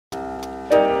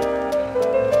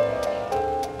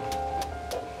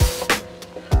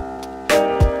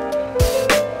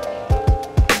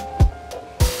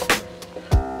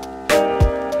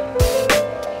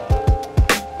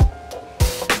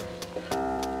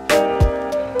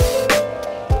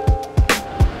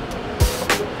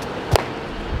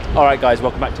All right guys,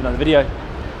 welcome back to another video.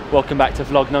 Welcome back to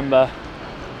vlog number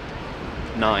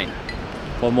 9.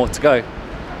 One more to go.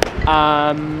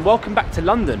 Welcome back to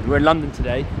London. We're in London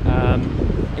today,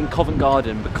 in Covent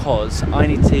Garden, because I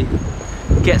need to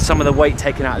get some of the weight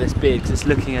taken out of this beard because it's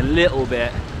looking a little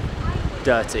bit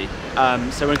dirty.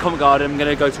 So we're in Covent Garden. I'm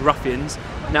going to go to Ruffians.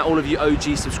 Now all of you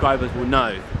OG subscribers will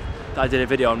know that I did a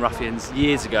video on Ruffians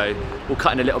years ago. We'll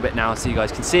cut in a little bit now so you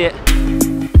guys can see it.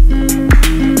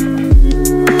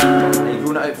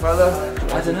 You want it further?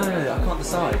 I don't know, I can't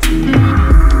decide.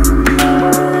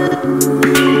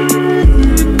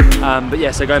 But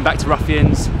yeah, so going back to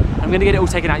Ruffians, I'm going to get it all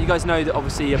taken out. You guys know that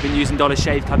obviously I've been using Dollar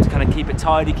Shave Club to kind of keep it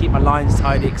tidy, keep my lines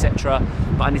tidy, etc.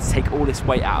 But I need to take all this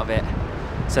weight out of it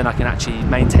so then I can actually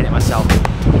maintain it myself.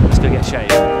 Let's go get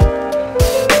shaved.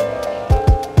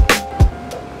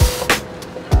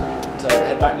 So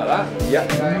head back like that? Yeah.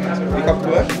 You come to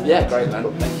work? Yeah, great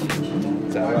man, thank you.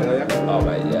 Is that right there? Oh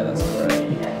mate, yeah, that's great.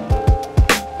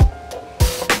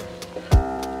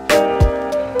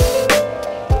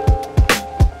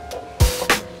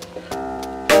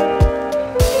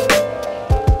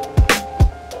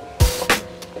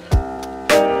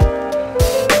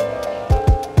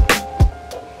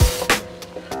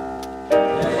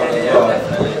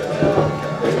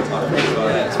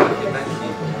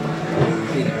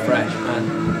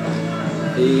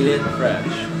 Feeling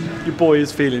fresh. Your boy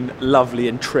is feeling lovely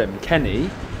and trim. Kenny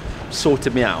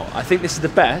sorted me out. I think this is the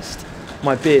best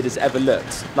my beard has ever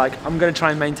looked. Like, I'm going to try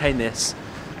and maintain this,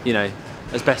 you know,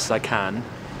 as best as I can.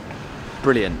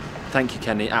 Brilliant. Thank you,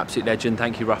 Kenny. Absolute legend.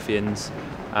 Thank you, Ruffians.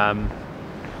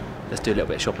 Let's do a little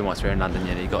bit of shopping whilst we're in London.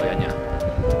 Yeah, you got it, haven't you?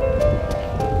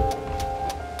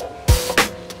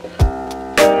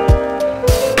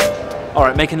 All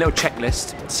right, making a little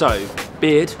checklist. So,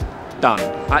 beard. Done.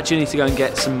 I actually need to go and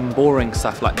get some boring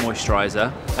stuff like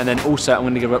moisturiser, and then also I'm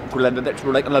going to give what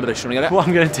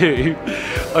I'm going to do.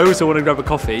 I also want to grab a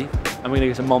coffee. I'm going to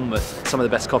go to Monmouth, some of the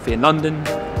best coffee in London,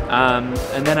 and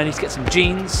then I need to get some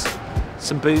jeans,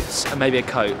 some boots, and maybe a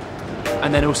coat,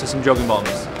 and then also some jogging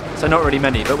bottoms. So not really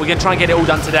many, but we're going to try and get it all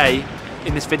done today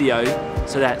in this video.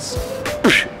 So let's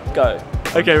go.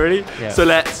 Okay, ready? Yeah. So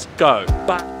let's go.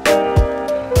 Bye.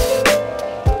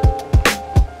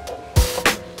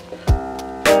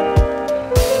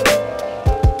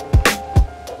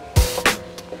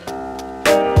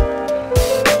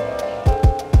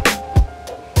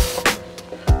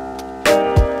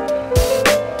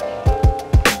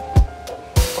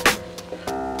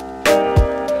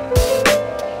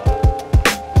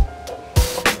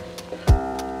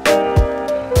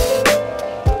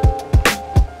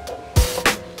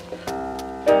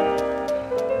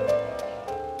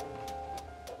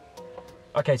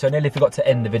 Okay, so I nearly forgot to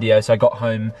end the video, so I got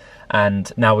home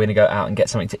and now we're gonna go out and get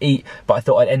something to eat, but I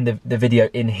thought I'd end the video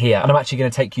in here. And I'm actually gonna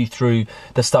take you through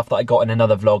the stuff that I got in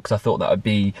another vlog because I thought that would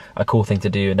be a cool thing to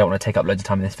do and don't want to take up loads of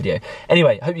time in this video.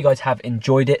 Anyway, hope you guys have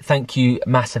enjoyed it. Thank you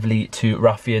massively to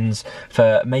Ruffians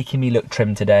for making me look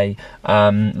trim today.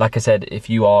 Like I said, if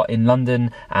you are in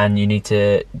London and you need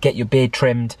to get your beard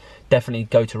trimmed, definitely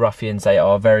go to Ruffians. They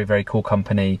are a very, very cool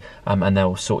company, and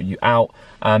they'll sort you out.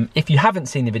 If you haven't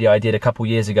seen the video I did a couple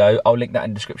years ago, I'll link that in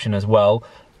the description as well.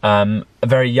 A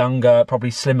very younger,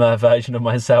 probably slimmer version of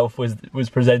myself was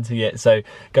presenting it, so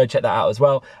go check that out as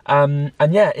well. And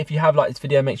yeah, if you have liked this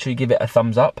video, make sure you give it a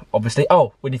thumbs up, obviously.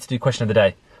 Oh, we need to do question of the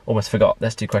day. Almost forgot.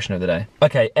 Let's do question of the day.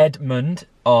 Okay, Edmund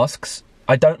asks,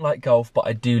 I don't like golf, but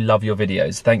I do love your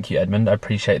videos. Thank you, Edmund. I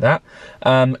appreciate that.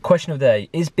 Question of the day.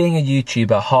 Is being a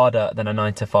YouTuber harder than a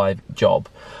 9-to-5 job?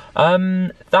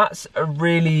 That's a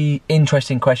really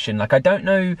interesting question. Like, I don't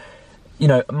know, you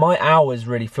know, my hours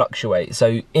really fluctuate.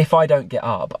 So if I don't get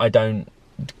up, I don't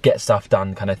get stuff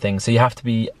done, kind of thing. So you have to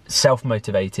be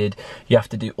self-motivated. You have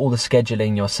to do all the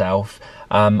scheduling yourself.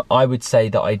 I would say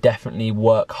that I definitely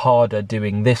work harder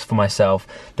doing this for myself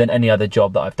than any other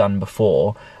job that I've done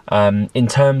before. In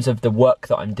terms of the work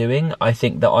that I'm doing, I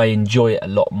think that I enjoy it a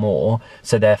lot more.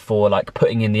 So therefore, like,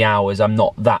 putting in the hours, I'm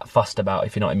not that fussed about,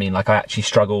 if you know what I mean. Like, I actually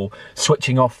struggle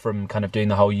switching off from kind of doing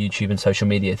the whole YouTube and social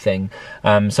media thing.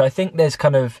 So I think there's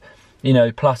kind of, you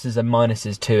know, pluses and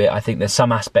minuses to it. I think there's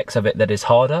some aspects of it that is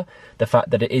harder. The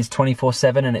fact that it is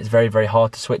 24/7 and it's very, very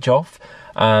hard to switch off.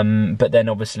 But then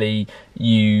obviously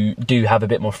you do have a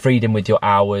bit more freedom with your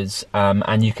hours,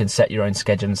 and you can set your own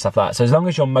schedule and stuff like that. So as long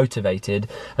as you're motivated,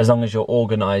 as long as you're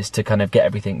organised to kind of get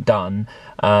everything done,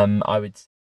 I would...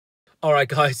 Alright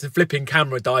guys, the flipping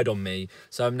camera died on me,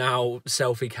 so I'm now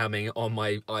selfie camming on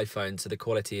my iPhone, so the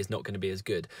quality is not going to be as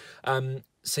good.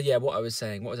 So yeah, what was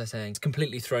I saying? It's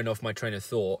completely thrown off my train of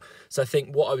thought. So I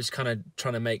think what I was kind of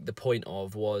trying to make the point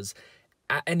of was,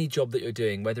 at any job that you're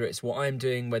doing, whether it's what I'm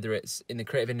doing, whether it's in the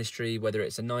creative industry, whether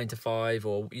it's a 9 to 5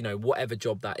 or, you know, whatever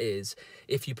job that is,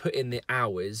 if you put in the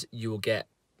hours, you will get,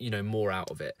 you know, more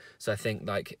out of it. So I think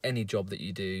like any job that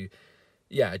you do,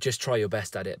 yeah, just try your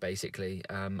best at it basically.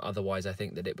 Otherwise I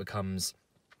think that it becomes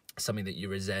something that you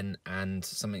resent and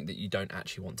something that you don't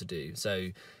actually want to do. So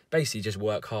basically just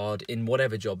work hard in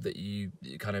whatever job that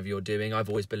you're doing. I've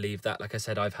always believed that. Like I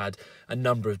said, I've had a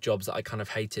number of jobs that I kind of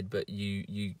hated, but you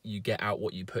get out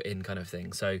what you put in, kind of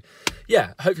thing. So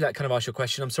yeah, hopefully that kind of asked your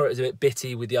question. I'm sorry it was a bit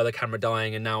bitty with the other camera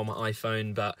dying and now on my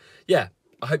iPhone, but yeah,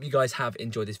 I hope you guys have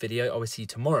enjoyed this video. I will see you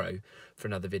tomorrow for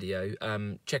another video.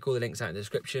 Check all the links out in the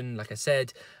description. Like I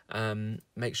said,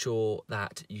 make sure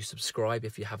that you subscribe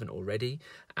if you haven't already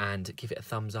and give it a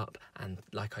thumbs up. And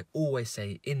like I always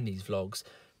say in these vlogs,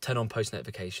 turn on post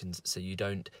notifications so you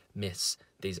don't miss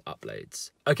these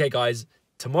uploads. Okay, guys,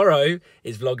 tomorrow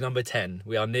is vlog number 10.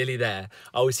 We are nearly there.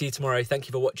 I will see you tomorrow. Thank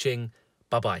you for watching.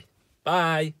 Bye-bye.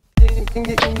 Bye.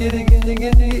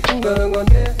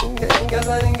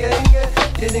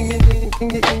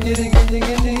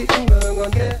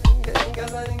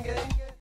 Bye.